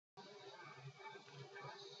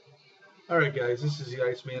Alright guys, this is the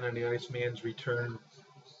Iceman on the Iceman's Return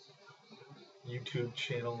YouTube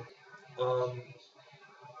channel. Um,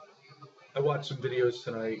 I watched some videos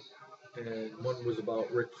tonight, and one was about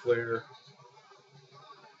Ric Flair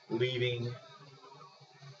leaving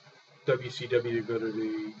WCW to go to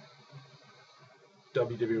the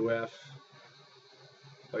WWF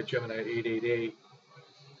by Gemini 888,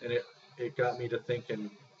 and it got me to thinking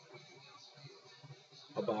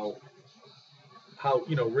about how,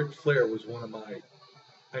 Ric Flair was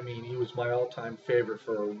he was my all-time favorite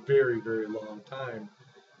for a very, very long time.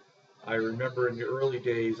 I remember in the early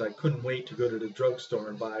days, I couldn't wait to go to the drugstore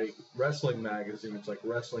and buy wrestling magazines like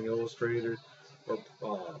Wrestling Illustrated or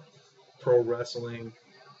Pro Wrestling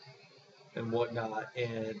and whatnot,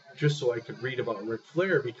 and just so I could read about Ric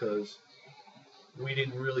Flair, because we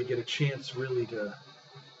didn't really get a chance really to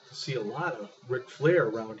see a lot of Ric Flair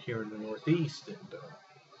around here in the Northeast. And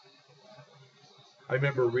I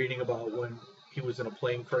remember reading about when he was in a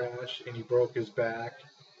plane crash and he broke his back.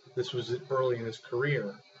 This was early in his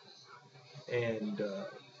career. And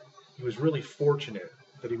he was really fortunate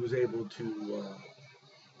that he was able to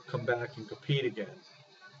come back and compete again.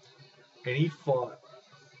 And he fought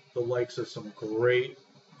the likes of some great,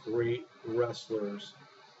 great wrestlers.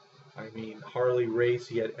 I mean, Harley Race,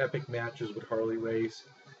 he had epic matches with Harley Race.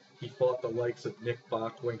 He fought the likes of Nick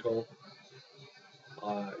Bockwinkel.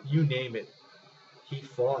 You name it, he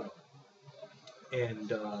fought him.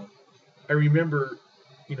 And I remember,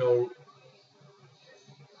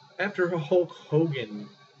 after Hulk Hogan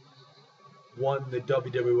won the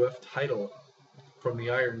WWF title from the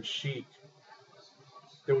Iron Sheik,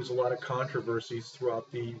 there was a lot of controversies throughout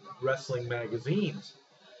the wrestling magazines,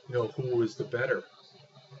 who was the better,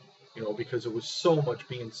 because there was so much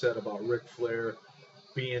being said about Ric Flair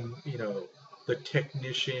being, the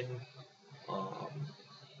technician,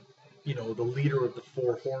 the leader of the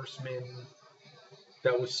Four Horsemen.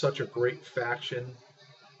 That was such a great faction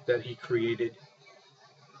that he created.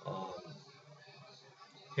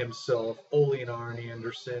 Himself, Ole and Arn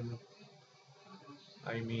Anderson,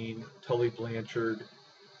 Tully Blanchard.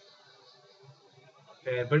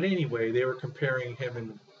 But anyway, they were comparing him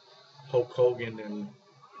and Hulk Hogan, and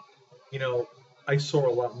I saw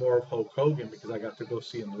a lot more of Hulk Hogan because I got to go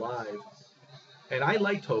see him live. And I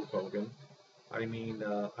liked Hulk Hogan. I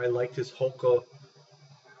liked his Hulkamania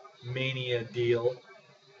deal.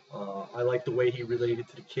 I liked the way he related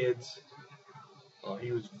to the kids.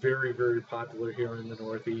 He was very, very popular here in the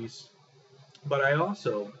Northeast. But I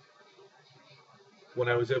also, when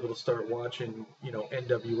I was able to start watching,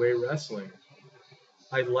 NWA wrestling,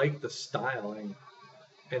 I liked the styling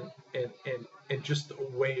and just the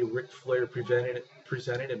way Ric Flair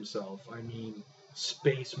presented himself.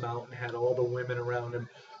 Space Mountain had all the women around him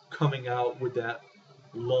coming out with that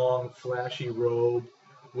long, flashy robe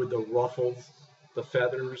with the ruffles, the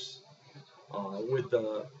feathers, with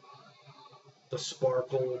the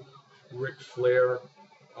sparkle Ric Flair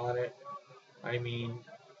on it.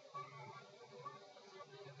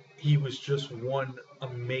 He was just one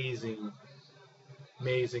amazing,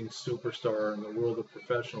 amazing superstar in the world of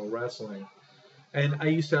professional wrestling. And I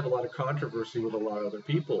used to have a lot of controversy with a lot of other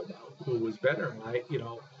people about who was better. And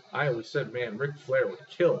I always said, man, Ric Flair would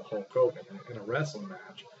kill Hulk Hogan in a wrestling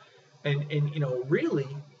match. And really,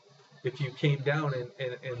 if you came down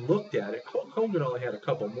and looked at it, Hulk Hogan only had a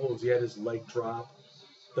couple moves. He had his leg drop,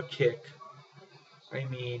 the kick. And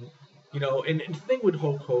the thing with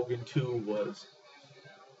Hulk Hogan, too, was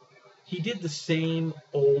he did the same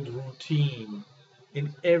old routine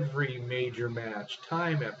in every major match,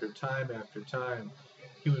 time after time after time.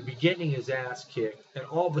 He would be getting his ass kicked, and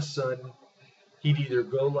all of a sudden, he'd either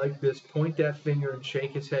go like this, point that finger and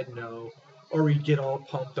shake his head no, or he'd get all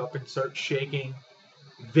pumped up and start shaking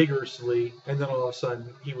vigorously, and then all of a sudden,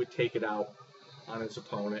 he would take it out on his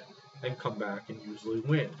opponent and come back and usually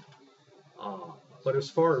win. But as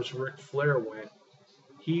far as Ric Flair went,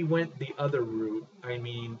 he went the other route.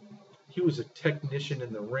 He was a technician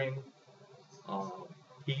in the ring.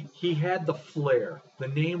 He had the flair. The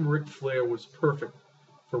name Ric Flair was perfect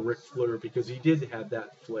for Ric Flair because he did have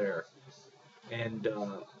that flair. And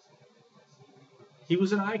he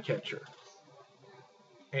was an eye catcher.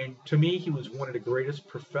 And to me, he was one of the greatest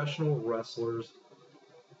professional wrestlers,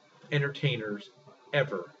 entertainers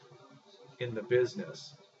ever in the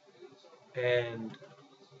business. And,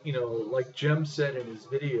 like Jim said in his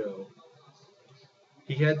video,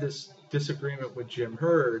 he had this disagreement with Jim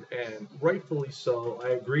Herd, and rightfully so. I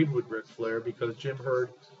agreed with Ric Flair because Jim Herd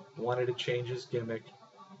wanted to change his gimmick.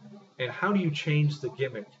 And how do you change the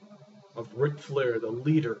gimmick of Ric Flair, the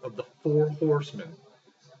leader of the Four Horsemen?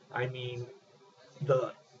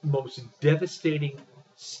 The most devastating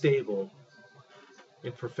stable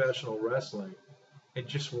in professional wrestling and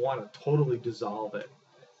just want to totally dissolve it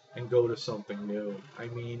and go to something new. I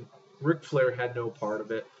mean, Ric Flair had no part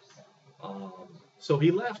of it. Um, so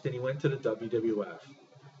he left and he went to the WWF.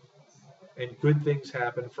 And good things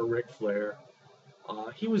happened for Ric Flair.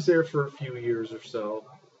 He was there for a few years or so.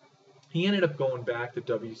 He ended up going back to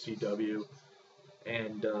WCW.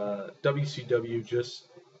 And WCW just,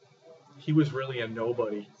 he was really a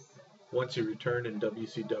nobody once he returned in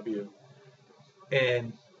WCW.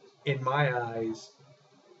 And in my eyes,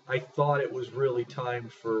 I thought it was really time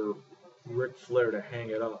for Ric Flair to hang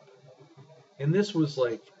it up. And this was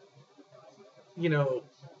like, you know,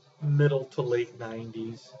 middle to late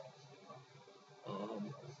 90s.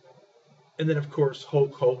 Um, and then, of course,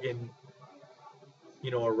 Hulk Hogan,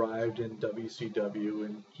 arrived in WCW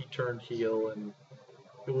and he turned heel, and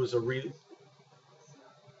it was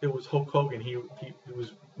it was Hulk Hogan. He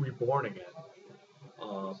was reborn again.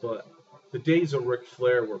 But the days of Ric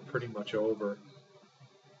Flair were pretty much over.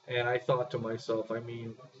 And I thought to myself, I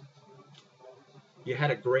mean, you had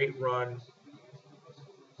a great run.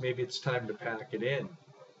 Maybe it's time to pack it in.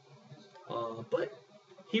 But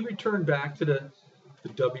he returned back to the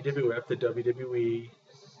WWF, the WWE.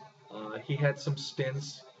 He had some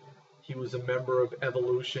stints. He was a member of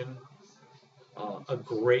Evolution, a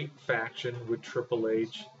great faction with Triple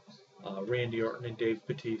H, Randy Orton, and Dave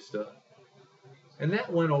Batista. And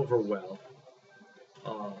that went over well.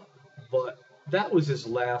 But that was his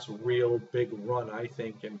last real big run, I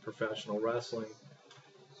think, in professional wrestling.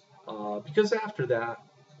 Because after that,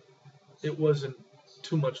 it wasn't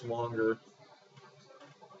too much longer.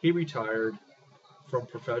 He retired from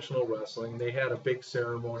professional wrestling. They had a big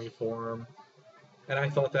ceremony for him. And I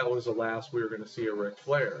thought that was the last we were going to see of Ric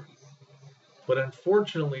Flair. But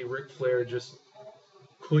unfortunately, Ric Flair just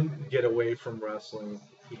couldn't get away from wrestling.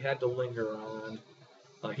 He had to linger on.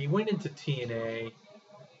 He went into TNA,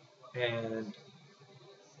 and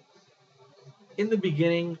in the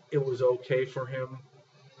beginning, it was okay for him.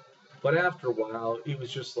 But after a while, he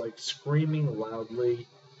was just like screaming loudly.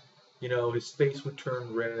 His face would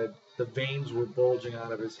turn red. The veins were bulging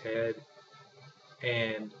out of his head.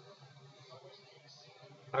 And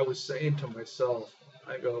I was saying to myself,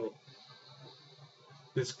 I go,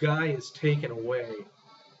 this guy has taken away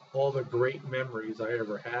all the great memories I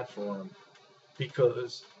ever had for him.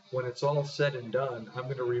 Because when it's all said and done, I'm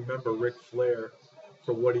going to remember Ric Flair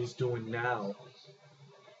for what he's doing now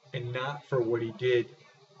and not for what he did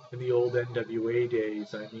in the old NWA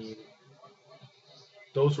days. I mean,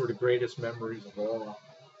 those were the greatest memories of all.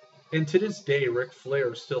 And to this day, Ric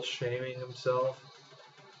Flair is still shaming himself.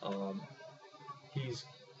 He's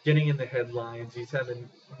getting in the headlines. He's having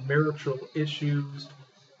marital issues,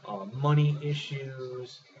 money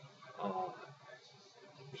issues.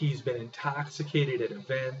 He's been intoxicated at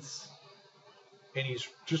events. And he's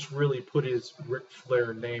just really put his Ric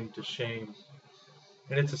Flair name to shame.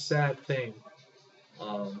 And it's a sad thing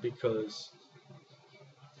because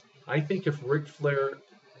I think if Ric Flair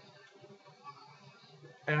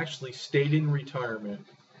actually stayed in retirement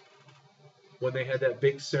when they had that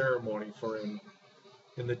big ceremony for him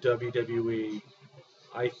in the WWE,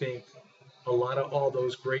 I think a lot of all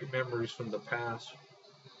those great memories from the past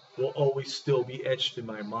will always still be etched in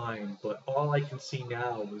my mind. But all I can see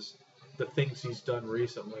now is the things he's done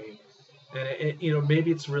recently. And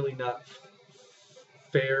maybe it's really not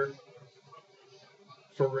fair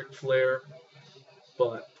for Ric Flair,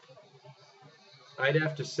 but I'd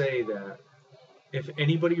have to say that if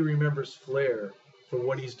anybody remembers Flair for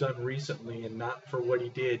what he's done recently and not for what he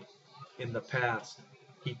did in the past,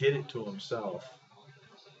 he did it to himself.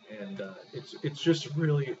 And it's just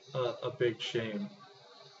really a big shame.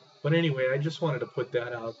 But anyway, I just wanted to put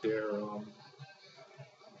that out there.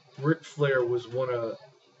 Ric Flair was one of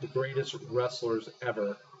the greatest wrestlers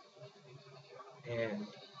ever. And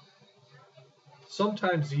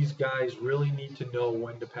sometimes these guys really need to know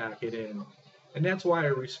when to pack it in. And that's why I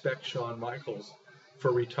respect Shawn Michaels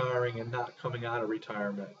for retiring and not coming out of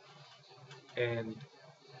retirement. And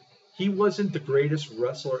he wasn't the greatest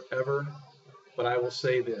wrestler ever, but I will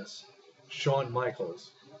say this. Shawn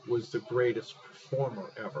Michaels was the greatest performer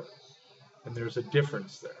ever. And there's a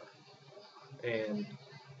difference there. And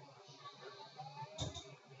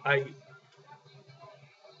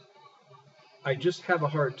I just have a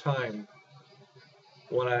hard time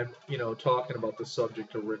when I'm, talking about the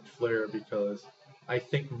subject of Ric Flair, because I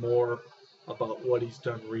think more about what he's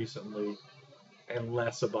done recently and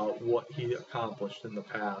less about what he accomplished in the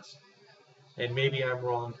past. And maybe I'm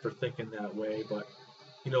wrong for thinking that way, but,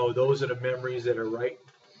 those are the memories that are right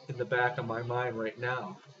in the back of my mind right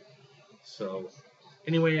now. So,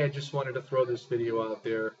 anyway, I just wanted to throw this video out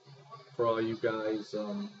there for for all you guys.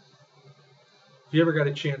 If you ever got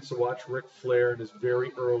a chance to watch Ric Flair in his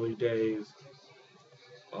very early days,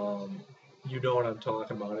 um, you know what I'm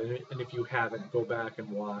talking about. And if you haven't, go back and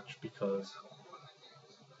watch because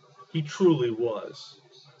he truly was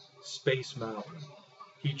Space Mountain.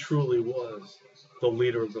 He truly was the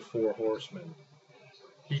leader of the Four Horsemen.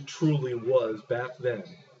 He truly was, back then,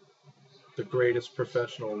 the greatest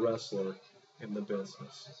professional wrestler in the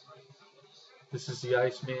business. This is the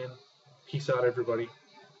Iceman. Peace out, everybody.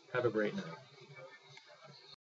 Have a great night.